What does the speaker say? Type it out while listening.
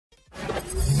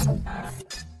Hey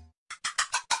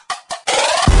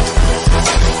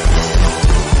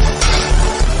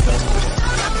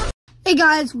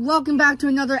guys, welcome back to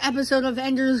another episode of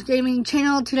Ender's Gaming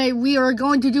Channel. Today we are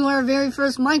going to do our very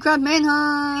first Minecraft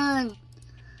manhunt.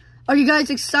 Are you guys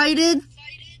excited?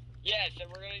 Yes, and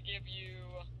we're going to give you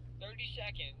 30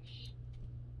 seconds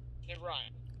to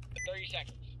run. 30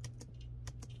 seconds.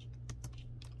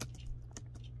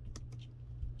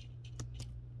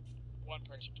 One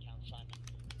person counts, Simon.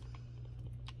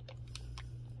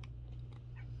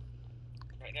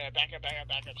 Right, no, back up,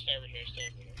 stay over here,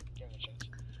 Give him a chance.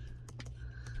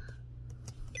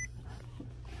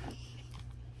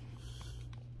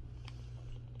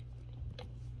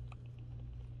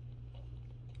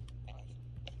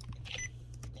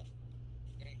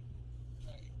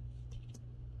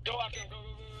 Go after him, go.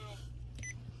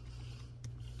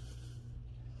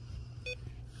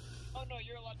 Oh no,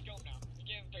 you're allowed to go now. You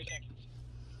gave him 3 seconds.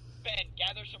 Ben,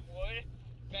 gather some wood.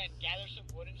 And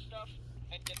stuff,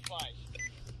 and get supplies.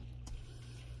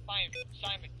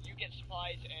 Simon, you get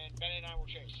supplies, and Ben and I will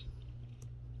chase.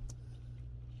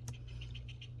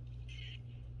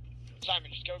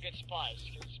 Simon, just go get supplies,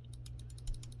 'cause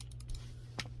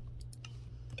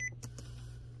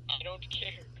I don't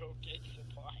care. Go get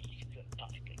supplies. I'm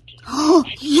not a good kid. Oh,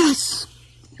 yes!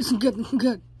 This is good,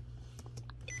 good.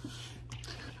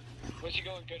 What's he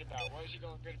going good about? What is he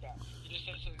going good about? He just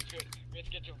said something good. We have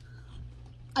to get to him.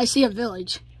 I see a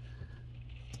village.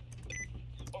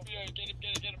 Oh yeah, get him,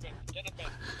 Ben. Ben, you got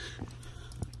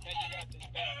this,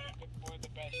 Ben. One of the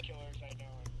best killers I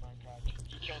know in Minecraft.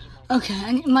 He kills him on Okay,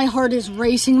 and my heart is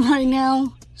racing right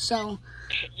now, so...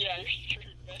 Yeah, you're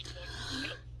best.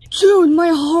 Dude, my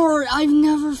heart, I've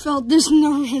never felt this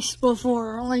nervous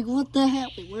before. Like, what the hell?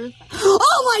 Wait, where's that?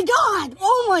 Oh my god!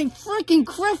 Oh my freaking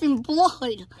criffin'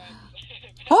 blood!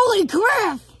 Holy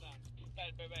crap!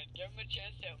 Ben, give him a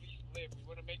chance to at least live. We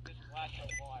want to make this last a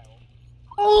while.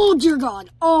 Oh dear god.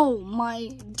 Oh my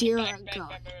dear god. Ben,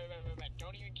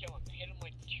 don't even kill him. Hit him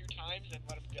like 2 times and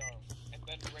let him go. And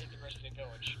then raid the rest of the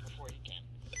village before he can.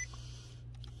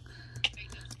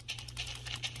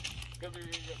 Go. Bring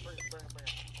him.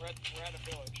 We're at a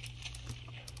village.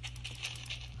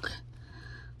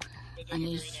 I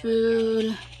need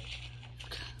food.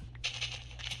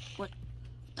 What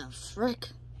the frick?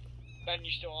 Ben,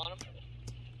 you still on him?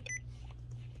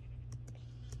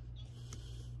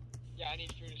 Yeah, I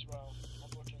need food as well.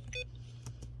 I'm looking.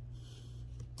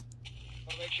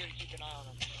 But make sure to keep an eye on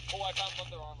him. Oh, I found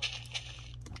leather armor.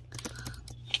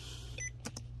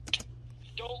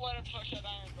 Don't let him touch that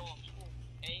iron golem.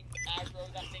 Aim,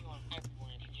 aggro that thing on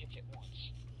everyone if he hits it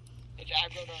once. It's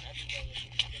aggroed on everybody if he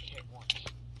gets hit once.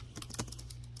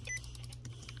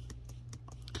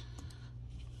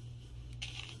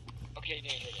 Okay, he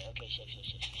didn't hit it. Okay, shit.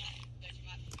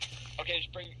 Okay,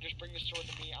 just bring the sword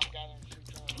to me. I'm gathering food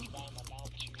currently, but I'm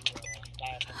about to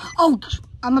die up. Oh,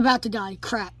 I'm about to die.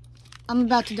 Crap. I'm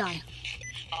about to die.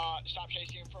 Stop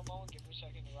chasing him for a moment. Give him a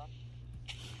second to run.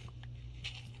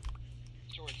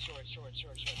 Sword.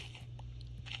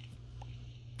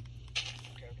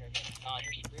 Okay.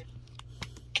 Here's some food.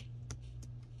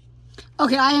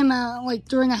 Okay, I am like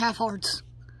 3.5 hearts.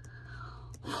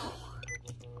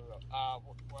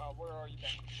 Where are you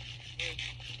then?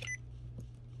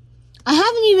 I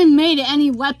haven't even made any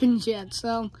weapons yet,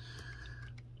 so...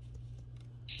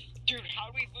 Dude, how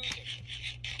do we lose it?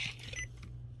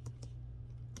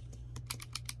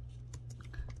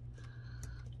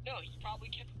 No, you probably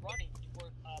kept running. You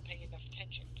weren't paying enough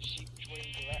attention to see which way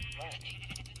you were running.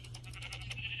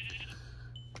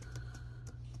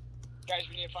 Guys,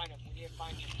 we need to find him. We need to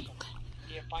find him somehow.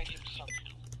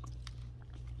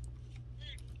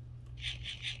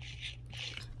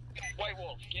 White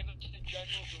Wolf, give us the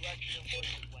general direction of where you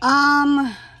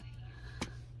went.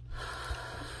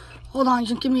 Hold on,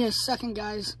 just give me a second,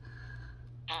 guys.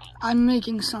 I'm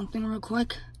making something real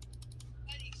quick.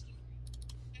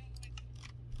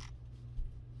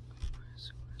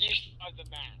 You start the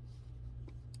map.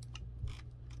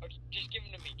 Okay, just give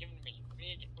him to me.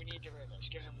 We need to get rid of this.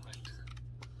 Give him the map.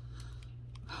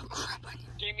 Oh crap!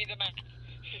 Give me the map.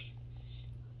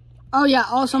 Oh yeah,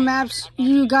 also maps.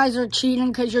 You guys are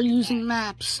cheating because you're using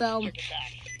maps, so... He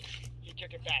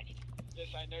took it back.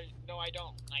 Yes, I know. No, I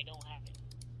don't. I don't have it.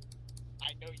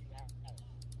 I know you have it.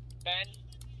 Ben?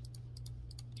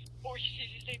 Oh,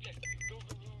 he's there.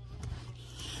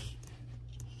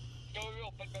 Go.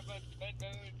 Ben,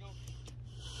 go.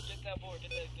 Get that board.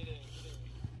 Get it.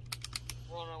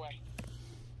 We're on our way.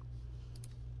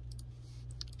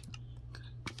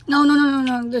 No.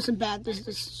 This is bad. This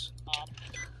is...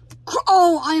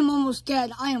 Oh, I am almost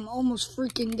dead. I am almost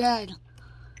freaking dead.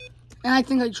 And I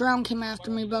think a drown came after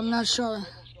me, but I'm not sure.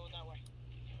 Rifle's going that way.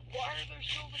 Why are there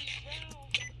so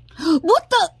many rounds? What